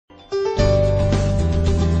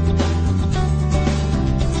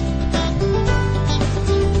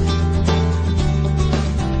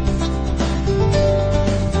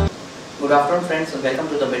Good afternoon friends, welcome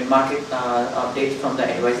to the mid-market update from the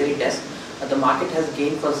advisory desk. The market has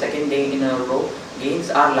gained for second day in a row. Gains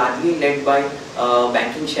are largely led by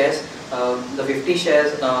banking shares. The 50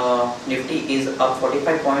 shares Nifty is up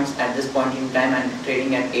 45 points at this point in time and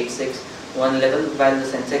trading at 861 level, while the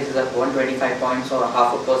Sensex is up 125 points or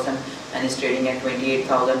half a percent and is trading at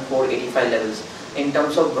 28,485 levels. In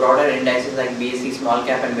terms of broader indices like BSE small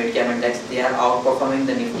cap and mid cap index, they are outperforming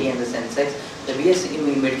the Nifty and the Sensex. The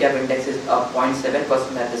BSE mid cap index is up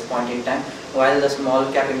 0.7% at this point in time, while the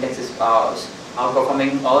small cap index is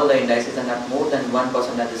outperforming all the indices and up more than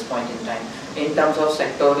 1% at this point in time. In terms of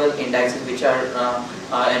sectoral indices which are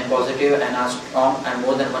in positive and are strong and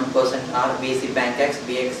more than 1% are BSE BankX,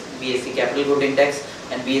 BSE Capital Good Index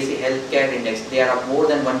and BSE Healthcare Index. They are up more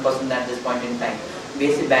than 1% at this point in time.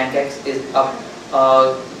 BSE BankX is up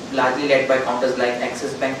largely led by counters like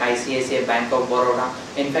Axis Bank, ICICI, Bank of Baroda.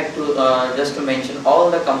 In fact, just to mention,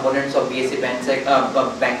 all the components of BSE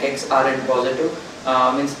BankX are in positive.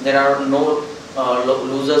 Means there are no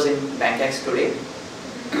losers in BankX today.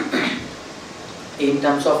 In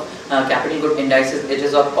terms of capital good indices, it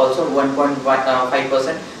is up also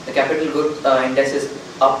 1.5%. The capital good index is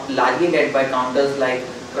up largely led by counters like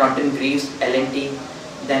Crompton Greaves, L&T,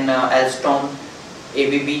 then Alstom,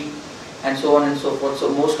 ABB, and so on and so forth. So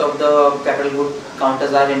most of the capital good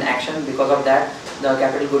counters are in action. Because of that, the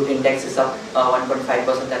capital good index is up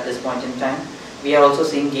 1.5% at this point in time. We are also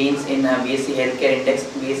seeing gains in BSE Healthcare Index.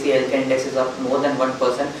 BSE Healthcare Index is up more than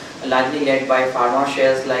 1%, largely led by pharma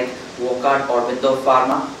shares like Wockhardt or Aurobindo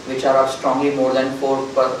Pharma, which are up strongly more than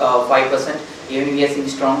 5%. Even we are seeing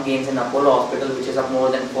strong gains in Apollo Hospital, which is up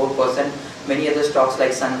more than 4%. Many other stocks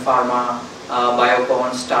like Sun Pharma,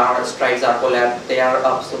 Biocon, Strides, Arcolab, they are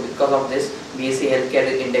up. So because of this, BSE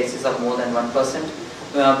Healthcare Index is up more than 1%.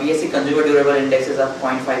 BSE Consumer Durable Index is up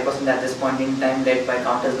 0.5% at this point in time, led by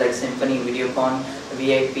counters like Symphony, Videocon,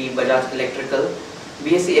 VIP, Bajaj Electrical.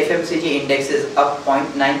 BSE FMCG Index is up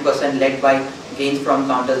 0.9%, led by gains from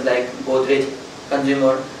counters like Godrej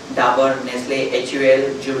Consumer, Dabur, Nestle,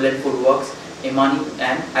 HUL, Jubilant Foodworks, Imani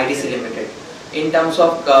and ITC Limited. In terms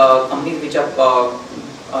of companies which are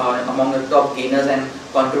among the top gainers and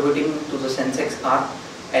contributing to the Sensex are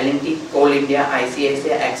L&T, Coal India,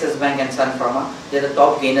 ICICI, Axis Bank and Sun Pharma. They are the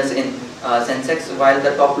top gainers in Sensex, while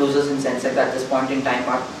the top losers in Sensex at this point in time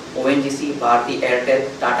are ONGC, Bharti Airtel,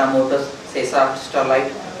 Tata Motors, Sesa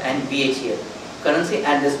Sterlite and BHEL. Currency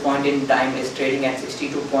at this point in time is trading at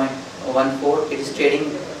 62.14. It is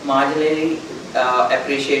trading marginally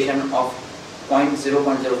appreciation of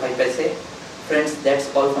 0.05 paise. Friends,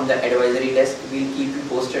 that's all from the advisory desk. We'll keep you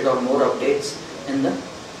posted on more updates in the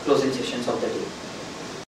closing sessions of the day.